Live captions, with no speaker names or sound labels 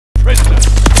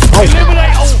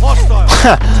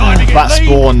That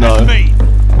spawn though.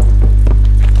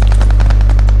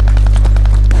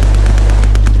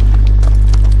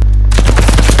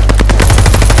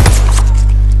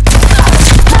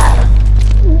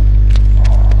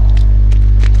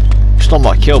 It's not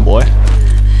my kill, boy.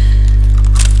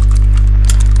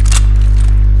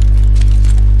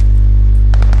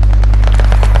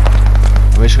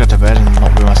 I wish I got to bed and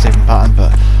not ruin my sleeping pattern,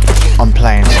 but I'm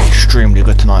playing extremely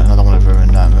good tonight and I don't want to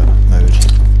ruin that mood.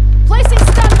 Placing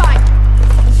standby!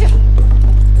 You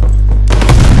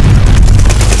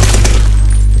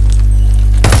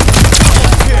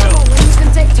can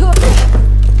take two of them.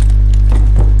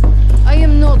 I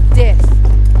am not death.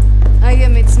 I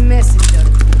am its messenger.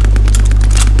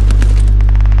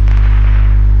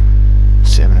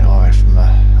 7 minutes away from the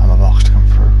ammo box to come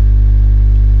through.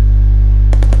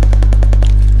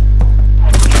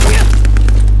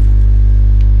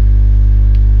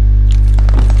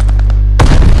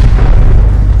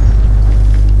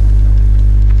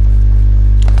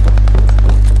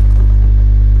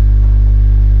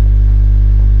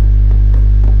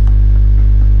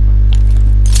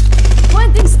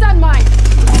 Planting stun mine.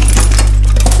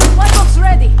 Supply box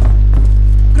ready.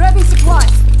 Grabbing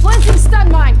supplies. Planting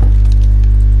stun mine.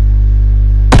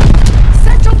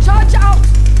 Central charge out.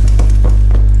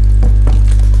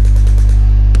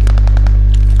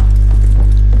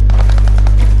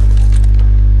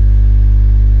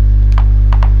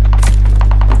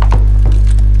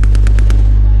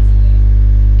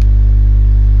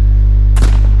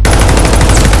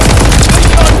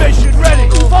 Foundation ready.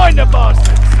 Find the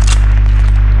bastards.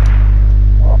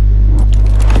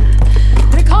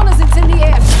 Reconnaissance in the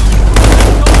air.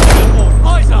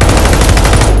 Eyes up.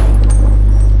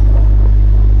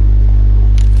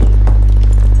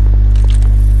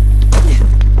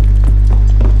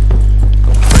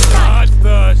 That's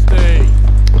thirsty.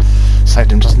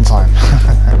 Saved him just in time.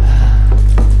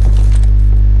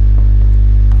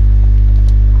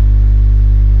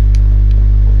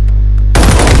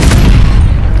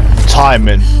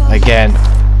 Timing again.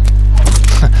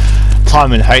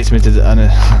 Timing hates me to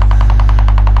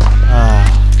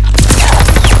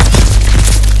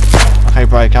okay,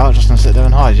 break out. Just gonna sit there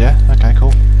and hide. Yeah. Okay,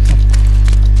 cool.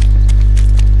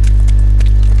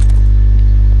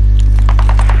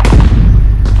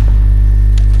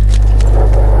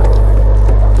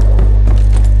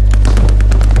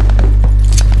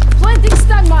 Planting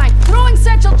stun mine. Throwing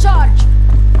central charge.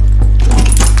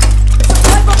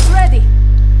 Supply box ready.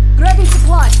 Grabbing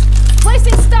supplies.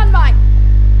 Placing stun mine.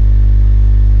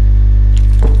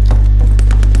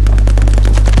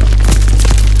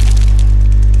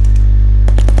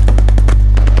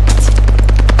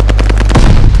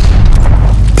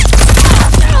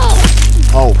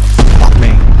 Oh, fuck me.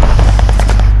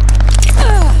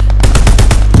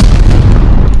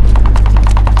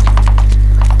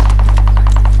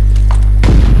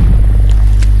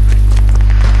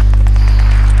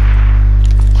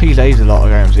 He lays a lot of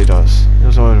games, he does. He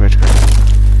was always rich.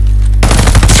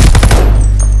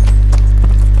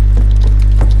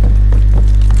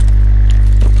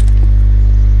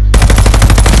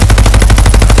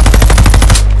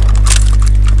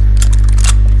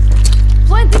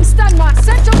 Planting stun mine.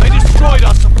 Central They charge. destroyed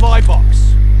our supply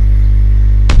box.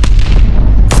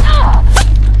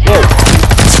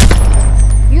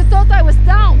 You thought I was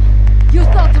down. You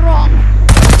thought wrong.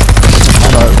 I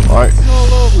know, right? It's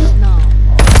all over now.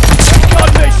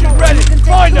 Foundation ready. You can take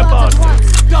Find the two out at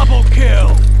bastards. once. Double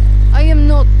kill. I am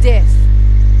not death.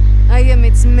 I am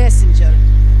its messenger.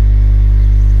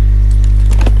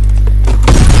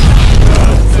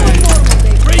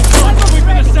 Recon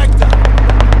sweeping the sector.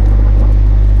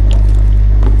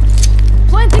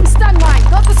 Planting stun mine.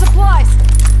 Got the supplies.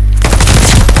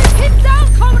 Hit down,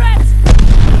 comrades.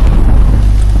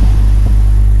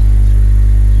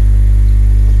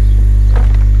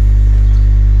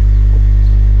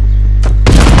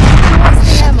 Where's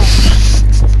the ammo?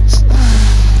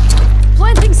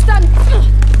 Planting stun.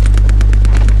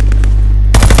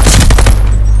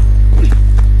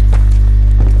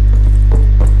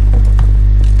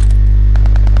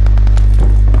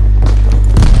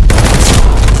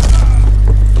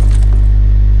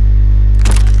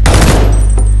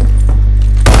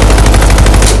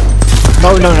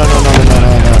 No.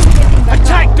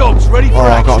 Attack dogs ready for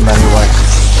Alright, I got action. him anyway.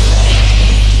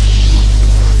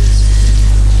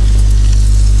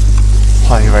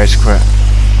 Play race quit.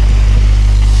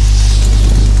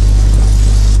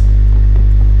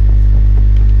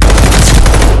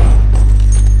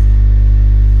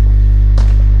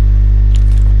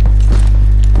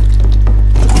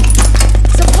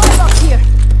 Supply box here.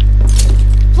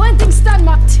 Planting stun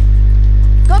marked.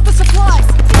 Got the supplies.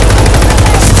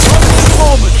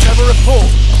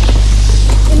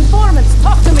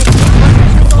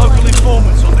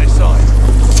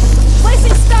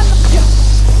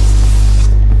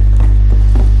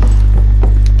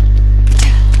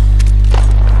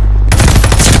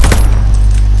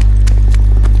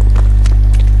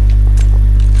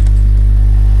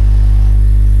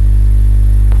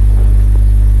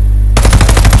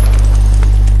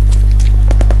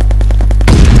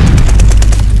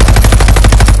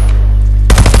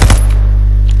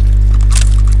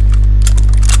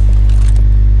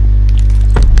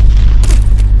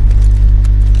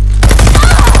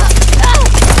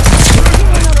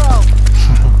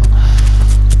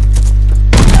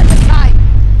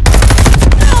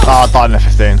 harder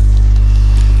than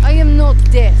 15. I am not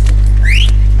deaf.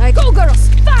 I go, girls,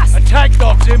 fast! Attack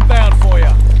dogs inbound for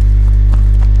you.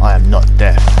 I am not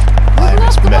deaf. I We've am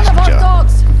his lost one of our messenger.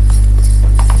 dogs.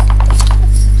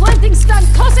 Planting stun,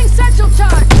 causing satchel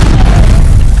charge.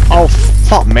 Oh,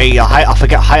 fuck me. I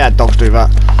forget how dogs do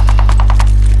that.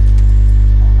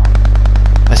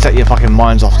 They set your fucking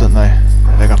minds off, don't they?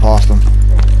 They go past them.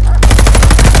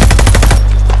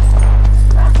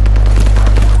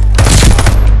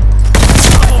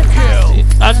 Double kill.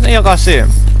 I don't think I see him.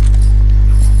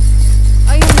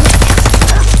 I am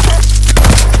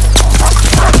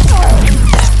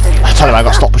I told him I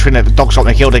got stopped between the dog shot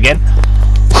and killed again.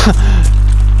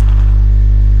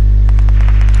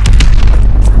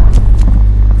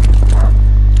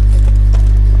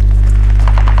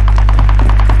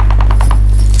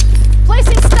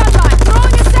 placing stun mine,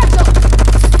 throwing a satchel.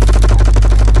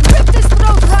 Rip this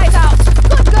throat right out.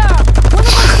 Good girl. One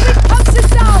of our sweet pups is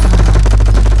down.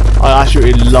 I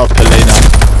absolutely love Polina.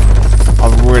 I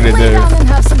really Lay do. down and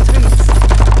have some treats.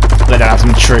 Let her have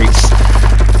some treats.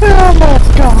 Oh my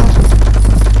god.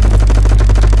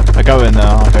 I go in there,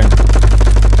 I think.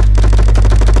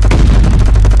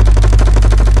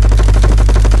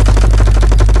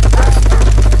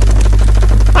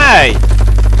 Hey!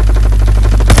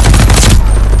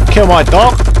 Kill my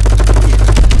dog?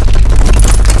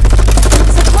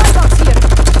 Supply box here.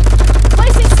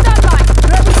 Placing stun mine,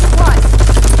 grabbing supplies.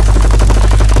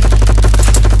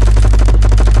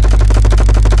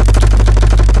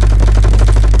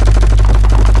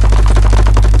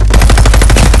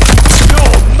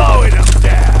 You're mowing them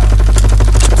down.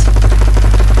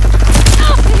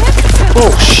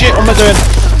 Oh shit, what am I doing?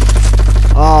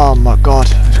 Oh my god,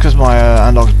 it's because my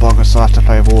analog's buggered, so I have to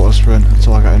play water sprint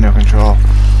until I get a new control.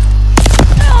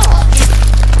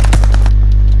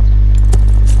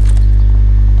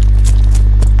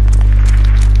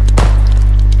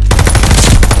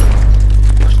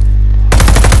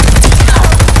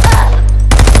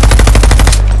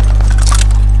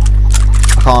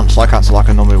 I can't slide cancel like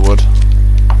I normally would.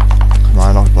 'Cause my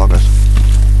analog's buggered.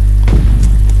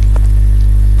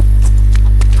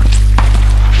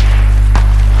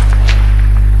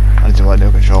 I need to like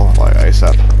new control, like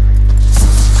ASAP.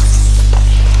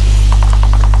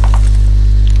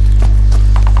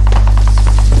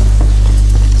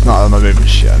 It's not that I'm moving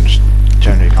shit, I just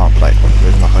generally can't play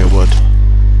moving like I would.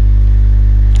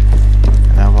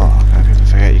 Now what? I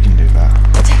forget you can do that.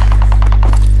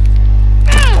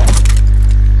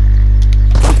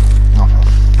 No.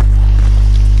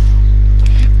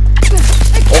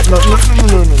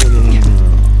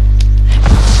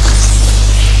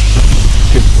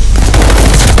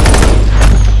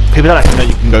 People don't actually know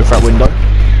you can go for that window.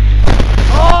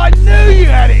 Oh, I knew you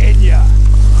had it in ya.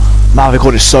 Man, I've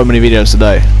recorded so many videos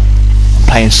today. I'm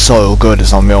playing so good,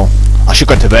 it's unreal. I should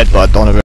go to bed, but I don't want to.